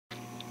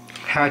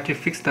how to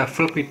fix the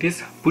floppy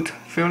disk boot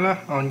failure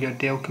on your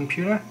Dell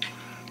computer.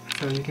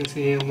 So you can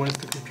see here, once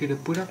the computer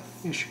boot up,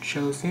 it should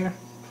show here.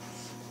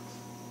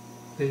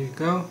 There you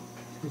go.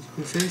 As you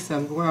can see, so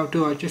what I'll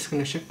do, I'm just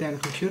going to shut down the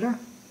computer.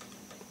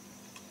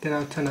 Then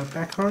I'll turn it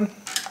back on.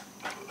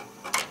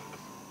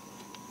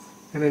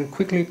 And then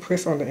quickly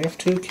press on the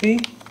F2 key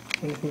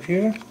on the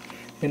computer.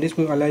 And this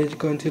will allow you to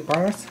go into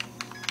BIOS.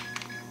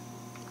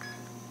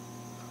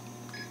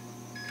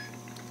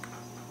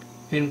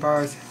 In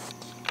BIOS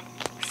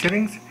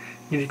settings,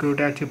 you need to go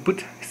down to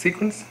boot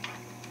sequence.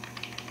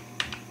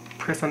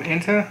 Press on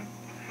enter.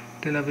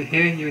 Then over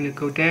here you need to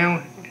go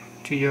down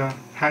to your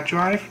hard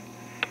drive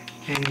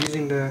and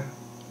using the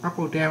up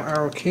or down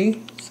arrow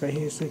key. So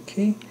here's the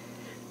key.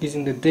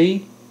 Using the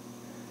D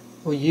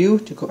or U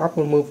to go up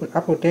or move it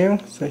up or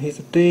down. So here's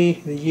the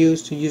D, the U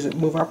to use it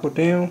move up or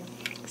down.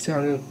 So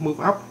I'm going to move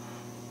up.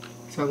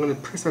 So I'm going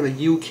to press on the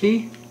U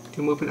key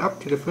to move it up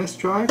to the first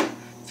drive.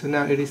 So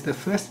now it is the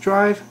first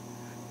drive.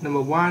 Number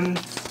 1,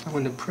 I'm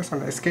going to press on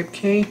the escape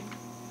key.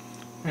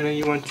 And then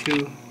you want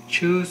to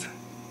choose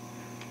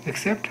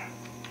accept.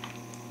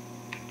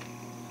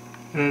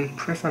 And then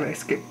press on the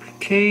escape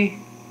key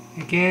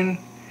again.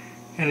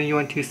 And then you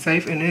want to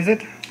save and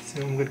exit.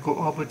 So I'm going to go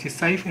over to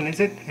save and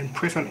exit and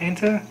press on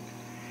enter.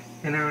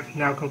 And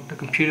now the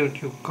computer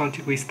is going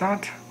to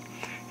restart.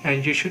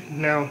 And you should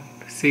now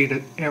see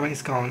the error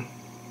is gone.